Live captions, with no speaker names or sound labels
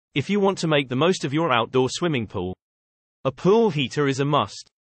If you want to make the most of your outdoor swimming pool, a pool heater is a must.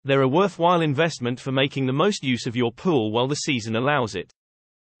 They're a worthwhile investment for making the most use of your pool while the season allows it.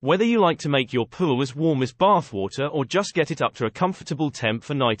 Whether you like to make your pool as warm as bathwater or just get it up to a comfortable temp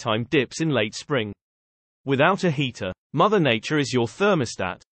for nighttime dips in late spring. Without a heater, Mother Nature is your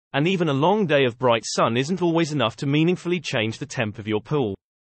thermostat, and even a long day of bright sun isn't always enough to meaningfully change the temp of your pool.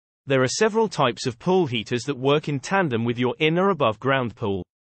 There are several types of pool heaters that work in tandem with your in or above ground pool.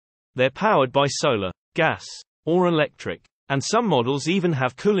 They're powered by solar, gas, or electric, and some models even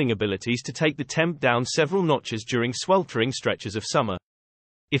have cooling abilities to take the temp down several notches during sweltering stretches of summer.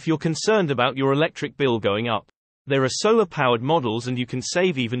 If you're concerned about your electric bill going up, there are solar-powered models, and you can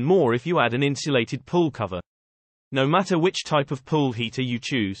save even more if you add an insulated pool cover. No matter which type of pool heater you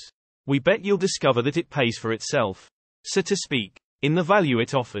choose, we bet you'll discover that it pays for itself, so to speak, in the value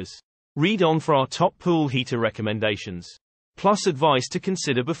it offers. Read on for our top pool heater recommendations, plus advice to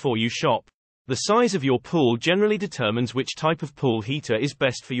consider before you shop. The size of your pool generally determines which type of pool heater is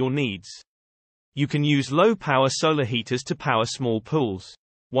best for your needs. You can use low-power solar heaters to power small pools,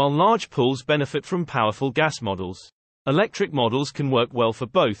 while large pools benefit from powerful gas models. Electric models can work well for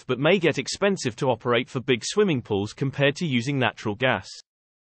both but may get expensive to operate for big swimming pools compared to using natural gas.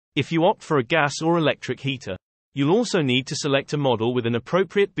 If you opt for a gas or electric heater, you'll also need to select a model with an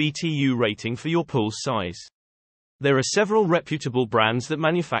appropriate BTU rating for your pool's size. There are several reputable brands that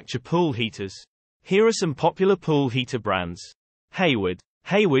manufacture pool heaters. Here are some popular pool heater brands. Hayward.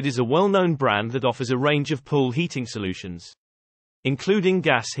 Hayward is a well-known brand that offers a range of pool heating solutions, including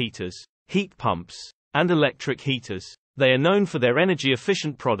gas heaters, heat pumps, and electric heaters. They are known for their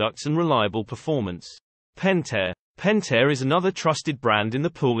energy-efficient products and reliable performance. Pentair. Pentair is another trusted brand in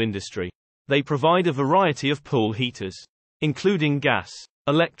the pool industry. They provide a variety of pool heaters, including gas,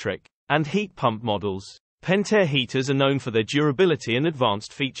 electric, and heat pump models. Pentair heaters are known for their durability and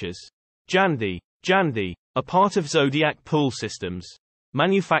advanced features. Jandy. Jandy, a part of Zodiac Pool Systems,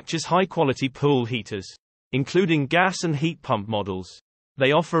 manufactures high-quality pool heaters, including gas and heat pump models.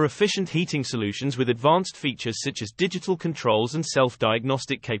 They offer efficient heating solutions with advanced features such as digital controls and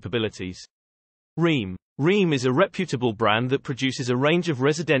self-diagnostic capabilities. Rheem. Rheem is a reputable brand that produces a range of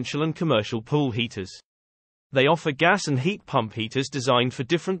residential and commercial pool heaters. They offer gas and heat pump heaters designed for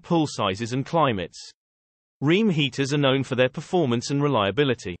different pool sizes and climates. Rheem heaters are known for their performance and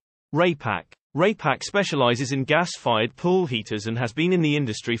reliability. Raypak. Raypak specializes in gas-fired pool heaters and has been in the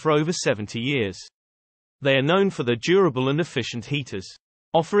industry for over 70 years. They are known for their durable and efficient heaters,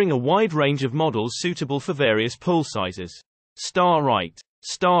 offering a wide range of models suitable for various pool sizes. Starrite.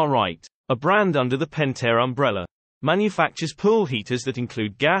 Starrite, a brand under the Pentair umbrella, manufactures pool heaters that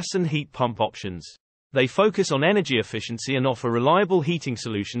include gas and heat pump options. They focus on energy efficiency and offer reliable heating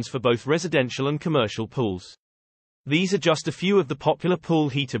solutions for both residential and commercial pools. These are just a few of the popular pool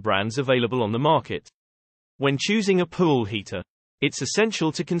heater brands available on the market. When choosing a pool heater, it's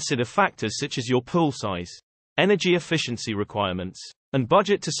essential to consider factors such as your pool size, energy efficiency requirements, and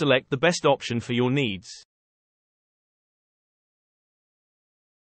budget to select the best option for your needs.